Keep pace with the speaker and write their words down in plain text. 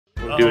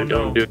Don't do it,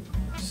 don't do it.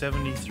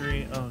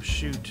 73. Oh,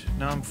 shoot.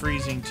 Now I'm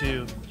freezing,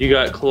 too. You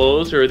got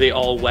clothes, or are they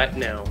all wet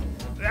now?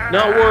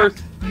 Not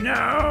worth.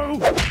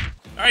 No!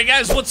 Alright,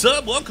 guys, what's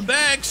up? Welcome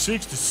back.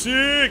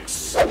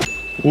 66.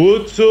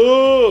 What's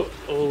up?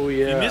 Oh,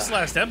 yeah. You missed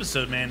last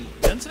episode, man.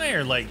 Vince and I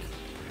are, like,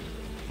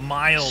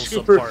 miles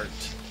apart.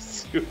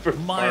 Super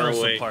miles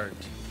far away. apart.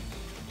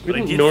 We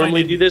don't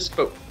normally do this,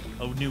 but...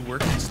 a new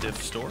working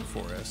stiff store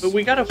for us. But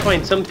we gotta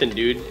find something,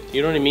 dude.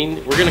 You know what I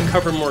mean? We're gonna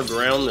cover more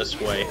ground this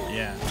way.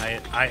 Yeah,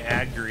 I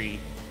agree.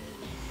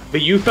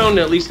 But you found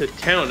at least a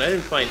town. I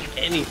didn't find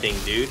anything,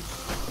 dude.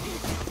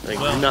 Like,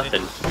 well,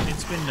 nothing.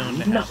 It's been known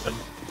to happen.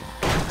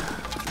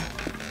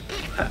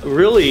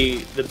 Really,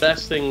 the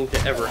best thing to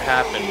ever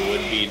happen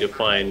would be to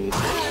find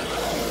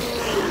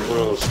one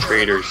of those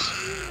traders.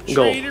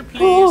 Trader,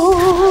 please.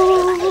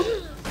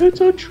 Oh,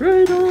 it's a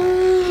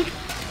trader.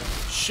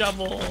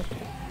 Shovel.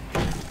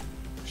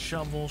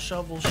 Shovel,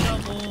 shovel,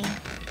 shovel.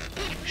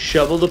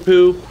 Shovel the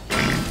poo.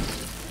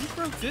 Who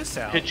broke this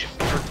out? Pitch.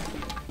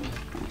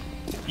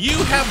 You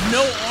have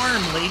no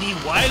arm, lady.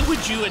 Why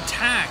would you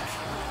attack?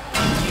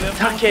 You have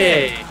no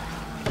Take. head.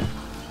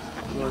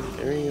 Come on,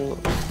 there you go.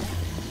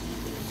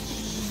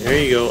 There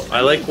you go.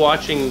 I like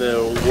watching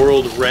the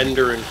world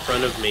render in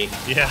front of me.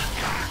 Yeah.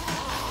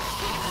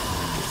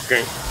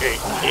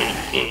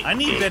 I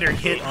need better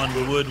hit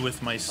on wood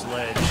with my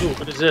sledge. Ooh,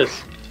 what is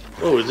this?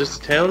 Oh, is this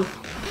a town?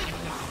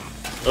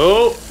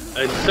 Oh,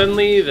 and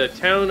suddenly the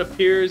town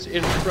appears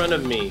in front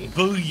of me.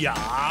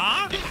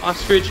 Booyah! The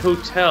Ostrich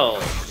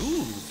Hotel.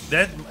 Ooh,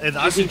 that it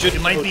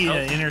might be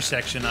an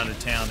intersection out of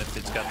town if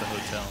it's got the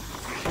hotel.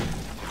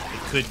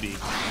 It could be.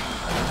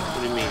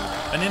 What do you mean?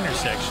 An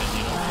intersection,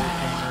 you know,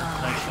 four-corner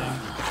type thing.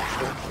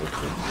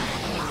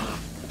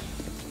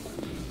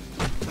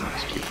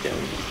 Let's keep down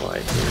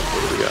quiet here.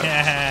 What do we got?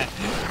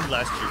 You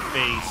lost your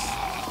face.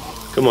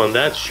 Come on,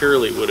 that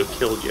surely would have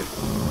killed you.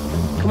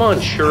 Come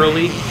on,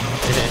 Shirley.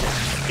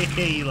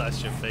 You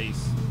lost your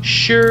face.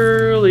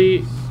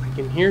 Shirley. I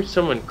can hear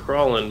someone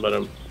crawling, but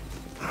I'm...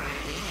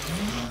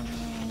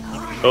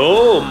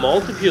 Oh,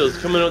 Multifuel's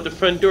coming out the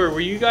front door. Were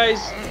you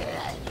guys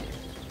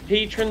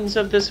patrons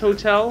of this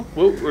hotel?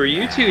 What were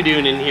you two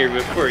doing in here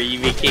before you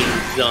became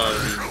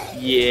zombies?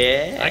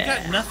 Yeah. I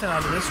got nothing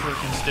out of this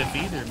working stiff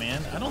either,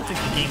 man. I don't think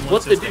the game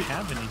wants us to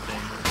have anything.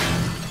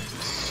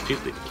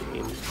 Stupid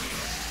game.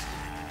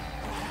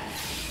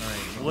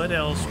 Alright, what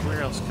else?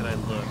 Where else could I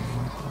look?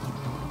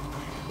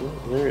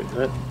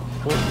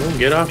 Don't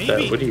get off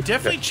that. What do you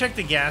definitely check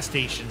the gas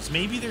stations.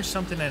 Maybe there's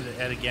something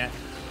at a gas.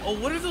 Oh,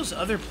 what are those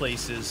other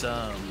places?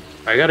 I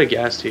got a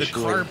gas station.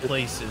 The car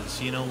places,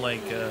 you know,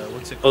 like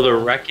what's it Oh, called? the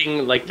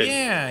wrecking, like the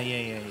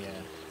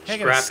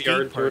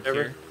Scrapyard or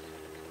whatever.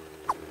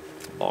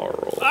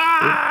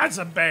 Ah, it's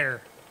a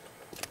bear.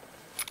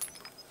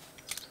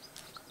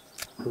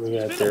 What do we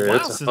got It's been there? a while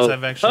That's since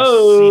I've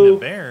actually seen a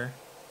bear.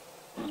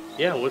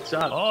 Yeah, what's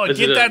up? Oh, Is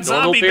get it a that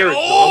normal zombie bear bear!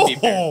 or zombie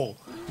bear? Oh!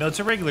 No, it's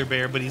a regular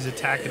bear, but he's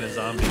attacking a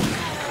zombie.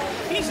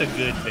 He's a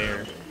good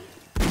bear.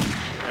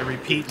 I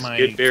repeat, my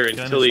good bear gun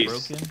until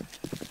is he's broken.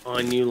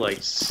 on you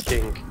like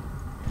stink.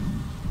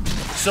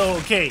 So,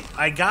 okay,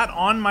 I got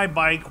on my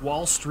bike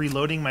whilst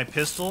reloading my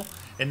pistol,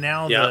 and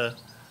now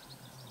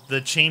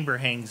the chamber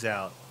hangs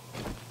out.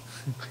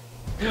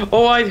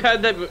 Oh, I've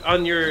had that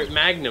on your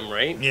Magnum,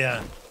 right?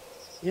 Yeah.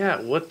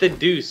 Yeah, what the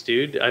deuce,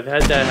 dude? I've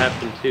had that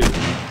happen too.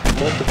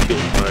 Multiple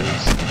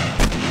times.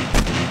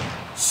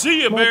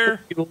 See ya,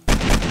 bear!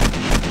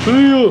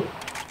 See ya!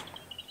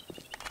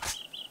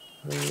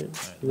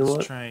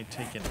 Let's try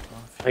taking it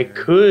off here. I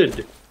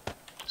could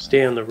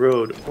stay on the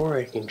road, or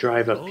I can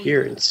drive up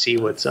here and see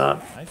what's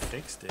up. I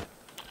fixed it.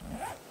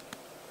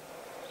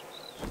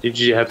 Did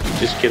you have to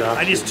just get off?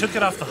 I just took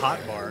it off the hot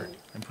bar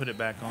and put it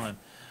back on.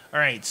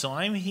 Alright, so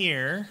I'm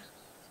here.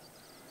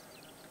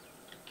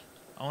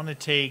 I want to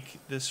take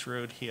this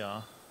road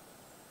here.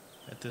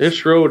 At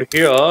this road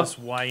here? This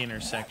Y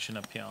intersection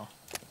up here.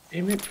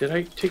 Damn it, did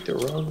I take the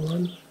wrong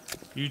one?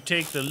 You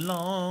take the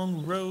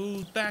long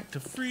road back to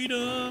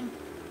freedom.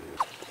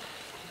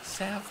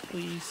 South,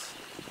 please.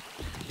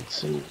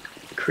 Some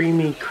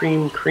creamy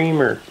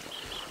creamer.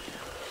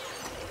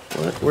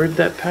 What? Where'd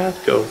that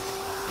path go?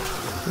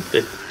 What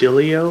the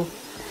Dillio?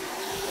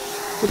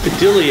 What the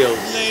Dillio,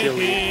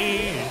 silly?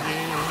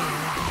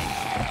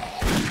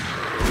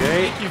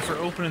 Okay. Thank you for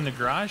opening the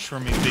garage for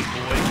me, big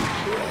boy.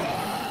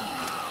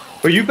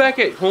 Are you back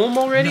at home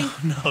already?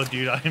 No,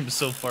 dude, I am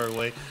so far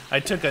away.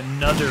 I took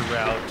another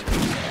route.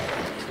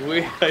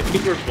 I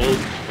think we're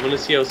both. I want to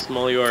see how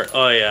small you are.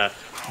 Oh, yeah.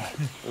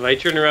 If I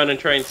turn around and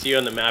try and see you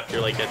on the map,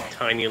 you're like a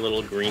tiny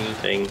little green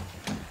thing.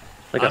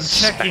 Like I'm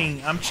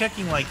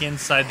checking like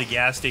inside the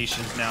gas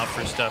stations now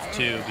for stuff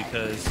too,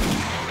 because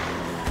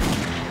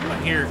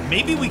here,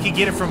 maybe we could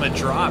get it from a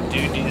drop,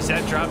 dude. Is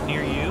that drop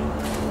near you?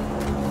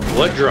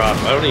 What drop?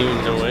 I don't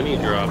even know any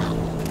drop.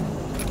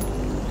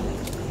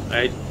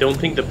 I don't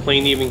think the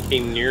plane even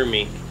came near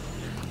me.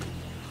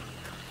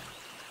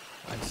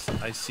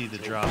 I see the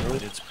drop,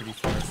 but it's pretty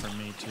far from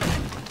me too.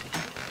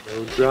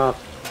 No drop.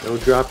 No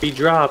droppy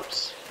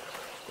drops.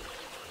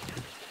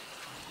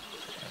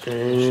 We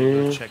should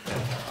go check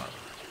that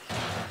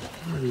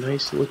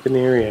nice looking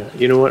area.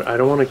 You know what? I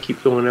don't want to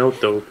keep going out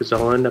though, because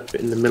I'll end up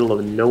in the middle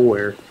of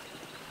nowhere.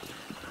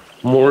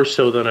 More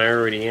so than I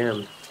already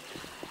am.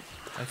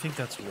 I think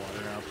that's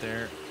water out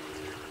there.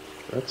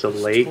 That's a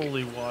lake.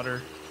 Totally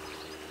water.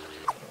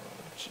 Oh,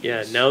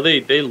 yeah, now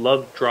they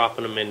love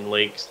dropping them in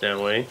lakes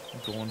now, eh? I'm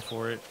going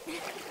for it.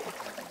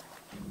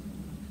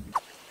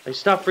 I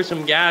stopped for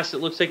some gas. It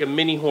looks like a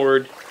mini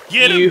horde.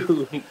 Get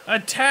him!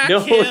 Attack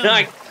him! No,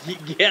 not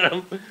get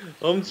him.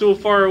 I'm so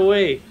far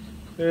away.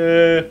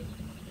 Okay,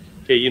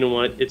 you know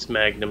what? It's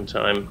Magnum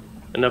time.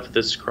 Enough of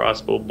this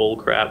crossbow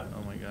bullcrap.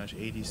 Oh my gosh,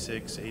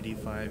 86,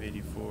 85,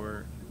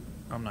 84.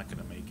 I'm not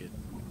gonna make it.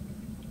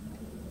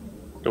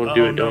 Don't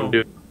do it, don't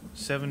do it.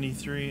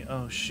 73.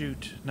 Oh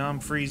shoot. Now I'm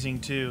freezing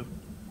too.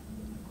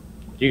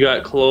 You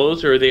got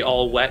clothes, or are they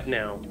all wet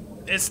now?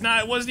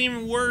 It wasn't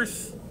even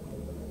worth.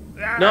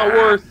 Not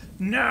worth.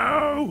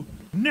 No!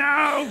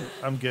 No!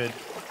 I'm good.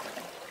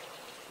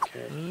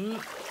 Okay.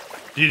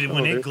 Dude,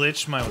 when it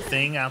glitched my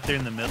thing out there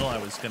in the middle, I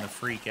was gonna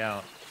freak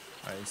out.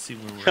 Alright, let's see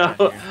where we're at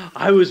here.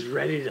 I was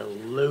ready to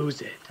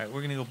lose it. Alright,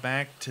 we're gonna go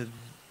back to...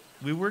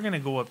 We were gonna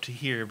go up to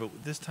here, but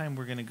this time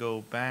we're gonna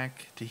go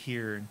back to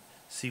here and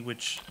see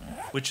which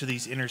of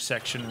these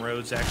intersection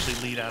roads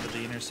actually lead out of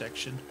the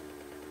intersection.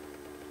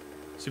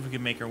 See if we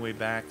can make our way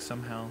back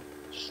somehow.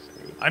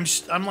 I'm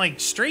like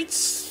straight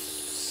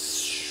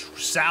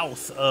south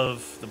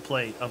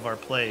of our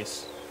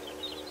place.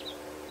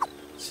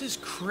 This is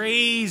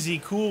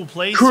crazy cool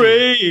place.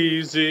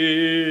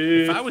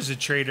 Crazy. If I was a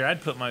trader,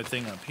 I'd put my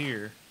thing up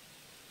here.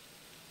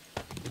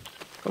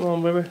 Come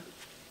on, baby.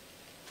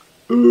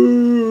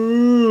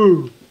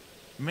 Ooh.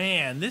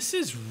 Man, this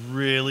is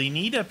really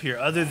neat up here.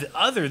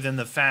 Other than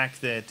the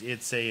fact that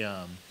it's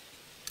a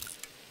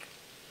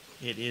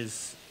it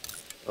is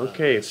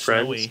okay,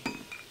 snowy. friends.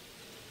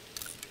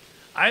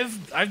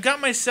 I've got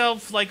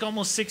myself like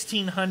almost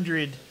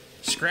 1,600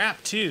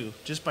 scrap too,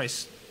 just by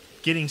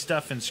getting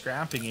stuff and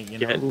scrapping it. You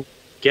know,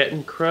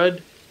 getting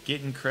crud.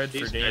 Getting crud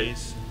for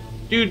days.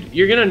 Dude,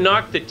 you're gonna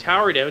knock the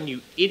tower down,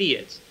 you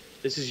idiots!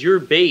 This is your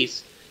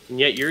base, and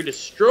yet you're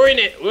destroying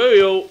it.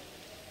 Whoa!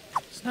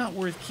 It's not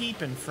worth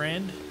keeping,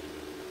 friend.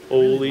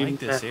 Holy, I really like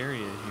this area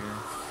here.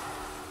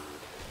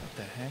 What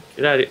the heck?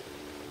 Get out of it.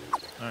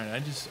 All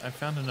right, I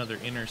found another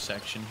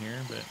intersection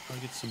here, but I'll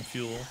get some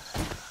fuel.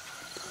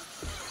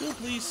 Fuel,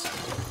 please.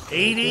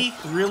 80?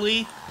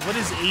 Really? What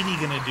is 80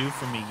 gonna do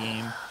for me,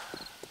 game?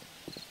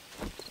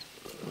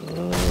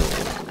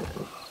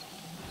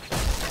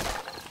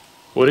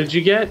 What did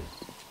you get?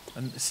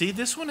 See,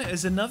 this one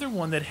is another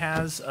one that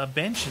has a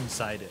bench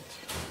inside it.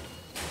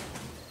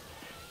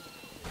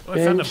 Oh,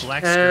 I found a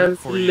black skirt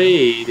for you.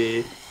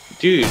 Lady.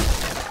 Dude,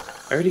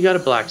 I already got a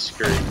black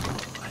skirt.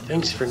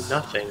 Thanks for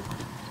nothing.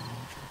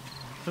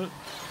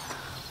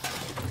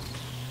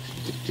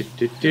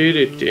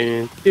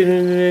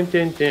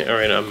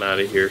 Alright, I'm out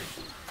of here.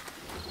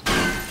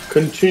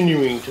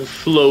 Continuing to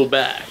flow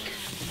back.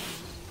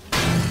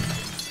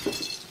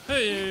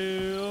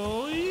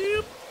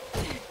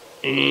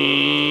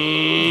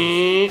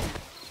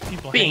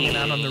 People hanging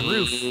out on the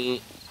roof.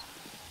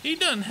 He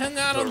done hung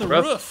out on the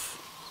roof.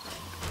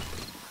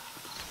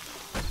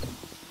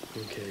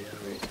 Okay,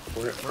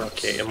 alright.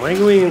 Okay, am I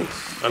going...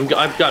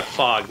 I've got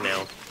fog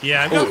now.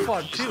 Yeah, I've got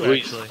fog too,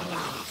 actually.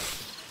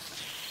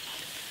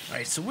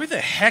 Alright, so where the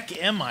heck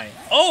am I?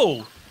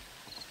 Oh!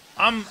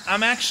 I'm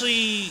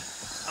actually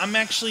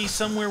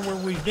somewhere where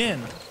we've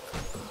been.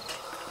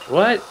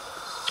 What?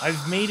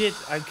 I've made it.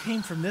 I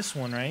came from this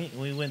one, right?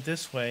 We went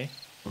this way.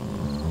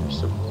 There's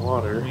some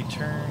water. We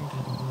turned.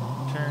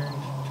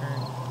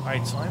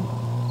 Alright, so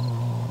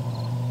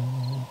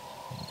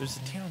there's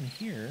a town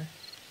here.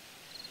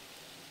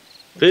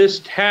 This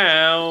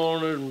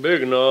town is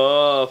big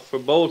enough for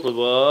both of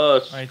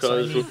us,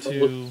 because we're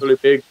both really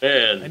big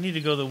men. I need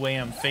to go the way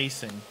I'm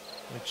facing,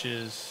 which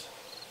is...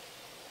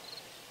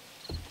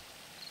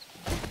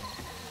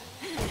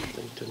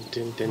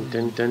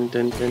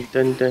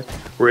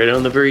 Right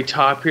on the very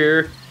top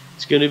here.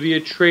 It's gonna be a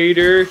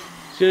trader.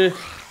 And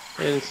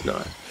it's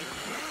not.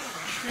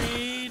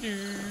 Trader.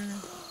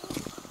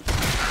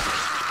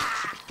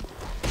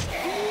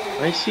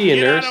 I see a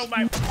nurse. Out of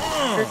my...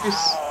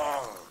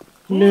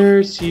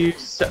 Nurse, you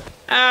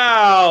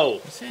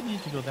ow! You said I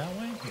need to go that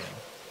way? Yeah.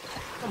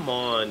 Come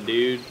on,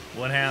 dude.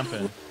 What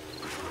happened?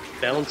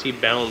 Bouncy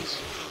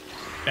bounce.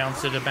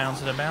 Bounce it a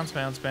bounce it a bounce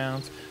bounce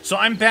bounce. So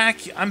I'm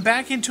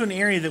back into an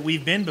area that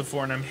we've been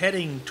before, and I'm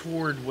heading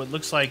toward what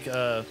looks like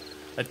a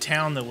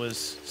town that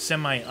was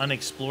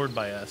semi-unexplored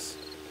by us.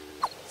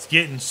 It's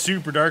getting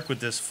super dark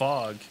with this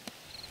fog.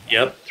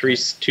 Yep, 2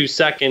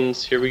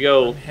 seconds. Here we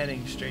go. I'm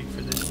heading straight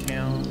for this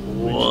town,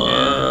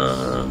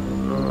 What?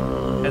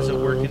 which has a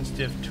working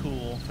stiff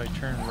tool. If I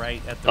turn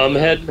right at the I'm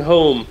heading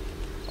home.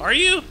 Are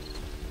you?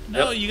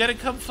 No, Yep. you gotta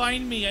come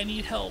find me. I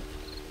need help.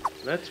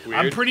 That's weird.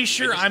 I'm pretty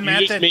sure I'm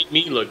at that. Make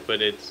me look,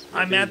 but it's.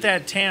 I'm at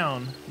that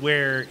town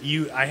where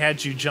I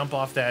had you jump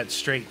off that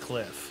straight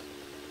cliff.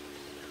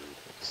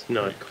 It's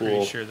not cool.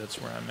 Pretty sure that's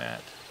where I'm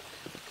at.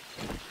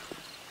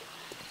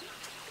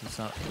 It's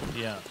not.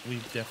 Yeah,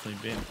 we've definitely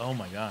been. Oh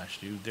my gosh,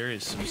 dude, there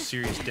is some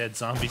serious dead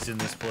zombies in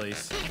this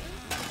place.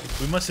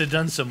 We must have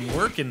done some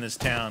work in this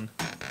town.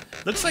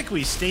 Looks like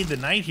we stayed the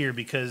night here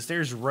because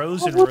there's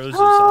rows and rows of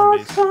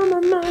zombies.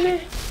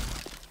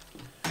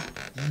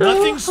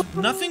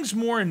 Nothing's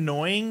more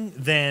annoying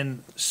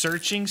than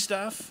searching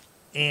stuff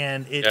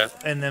and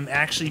and them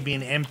actually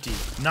being empty.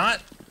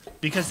 Not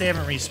because they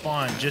haven't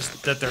respawned,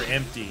 just that they're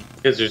empty.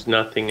 Because there's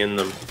nothing in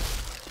them.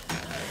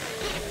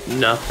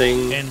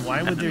 Nothing. And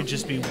why would there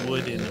just be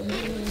wood in them?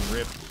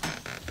 Rip.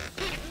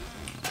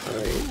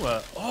 Right. Ooh,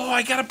 oh,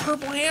 I got a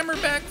purple hammer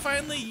back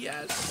finally.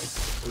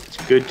 Yes. It's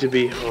good to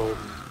be home.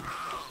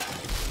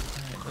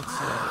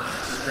 All right,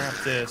 let's scrap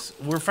this.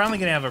 We're finally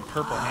gonna have a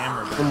purple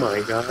hammer back. Oh my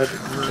god.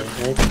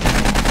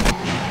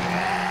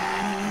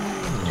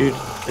 Dude,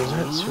 is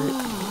that sweet?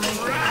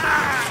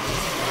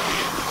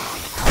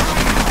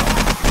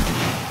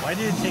 Why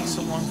did it take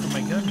so long for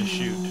my gun to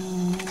shoot?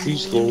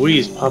 Jeez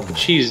Louise, Papa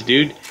Cheese,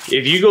 dude.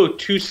 If you go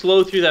too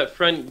slow through that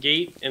front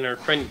gate, in our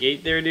front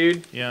gate there,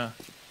 dude. Yeah.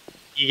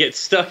 You get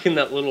stuck in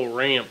that little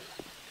ramp.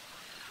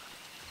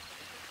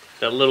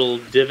 That little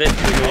divot.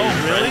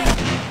 Oh, really?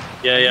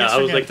 Yeah, I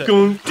was like,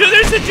 dude,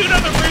 there's a dude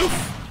on the roof!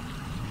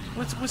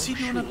 What's he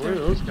doing up there?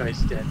 Where are those guys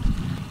dead?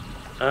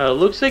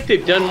 Looks like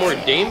they've done more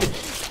damage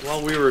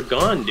while we were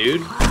gone,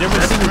 dude. There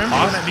was,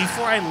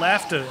 before I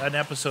left an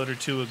episode or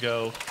two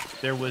ago,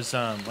 there was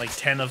like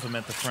 10 of them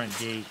at the front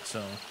gate,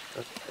 so.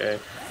 Okay.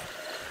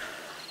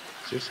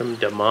 There's some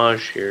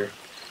damage here.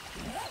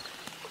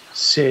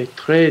 C'est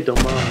très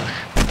dommage.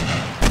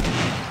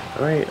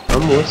 Alright,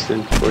 I'm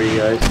listening for you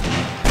guys.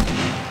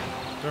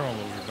 They're all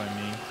over by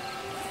me.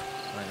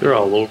 They're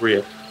all over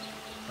you.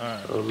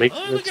 Alright.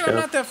 Look at, I'm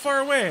not that far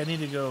away. I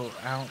need to go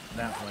out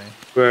that way.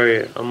 Where are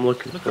you? I'm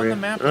looking Look for on you. the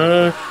map.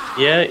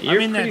 Yeah,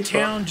 you're I'm in that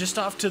far. town just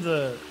off to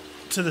the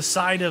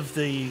side of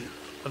the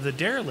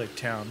derelict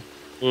town.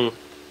 Mm.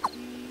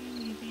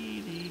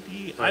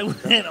 I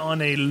went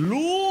on a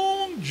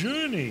long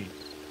journey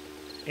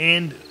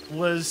and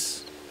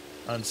was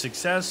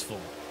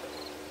unsuccessful.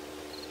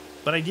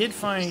 But I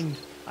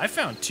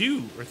found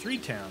 2 or 3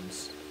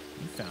 towns.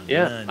 You found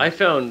none. I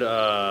found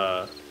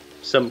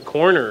some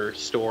corner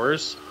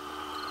stores,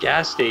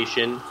 gas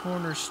station,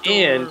 corner store,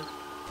 and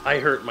I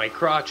hurt my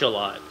crotch a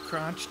lot.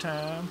 Crotch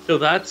time. So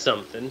that's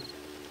something.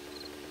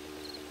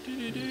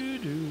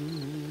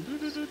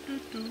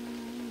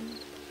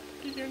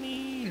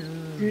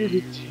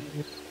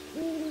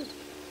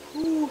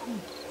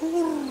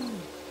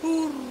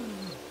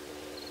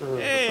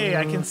 Hey,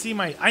 I can see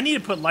I need to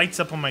put lights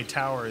up on my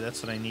tower.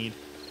 That's what I need.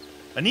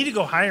 I need to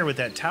go higher with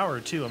that tower,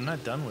 too. I'm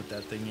not done with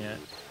that thing yet.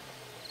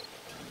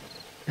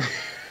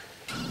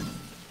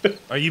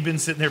 Are you been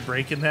sitting there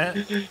breaking that?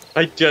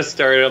 I just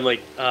started. I'm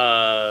like,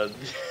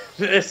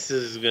 this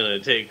is gonna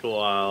take a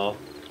while.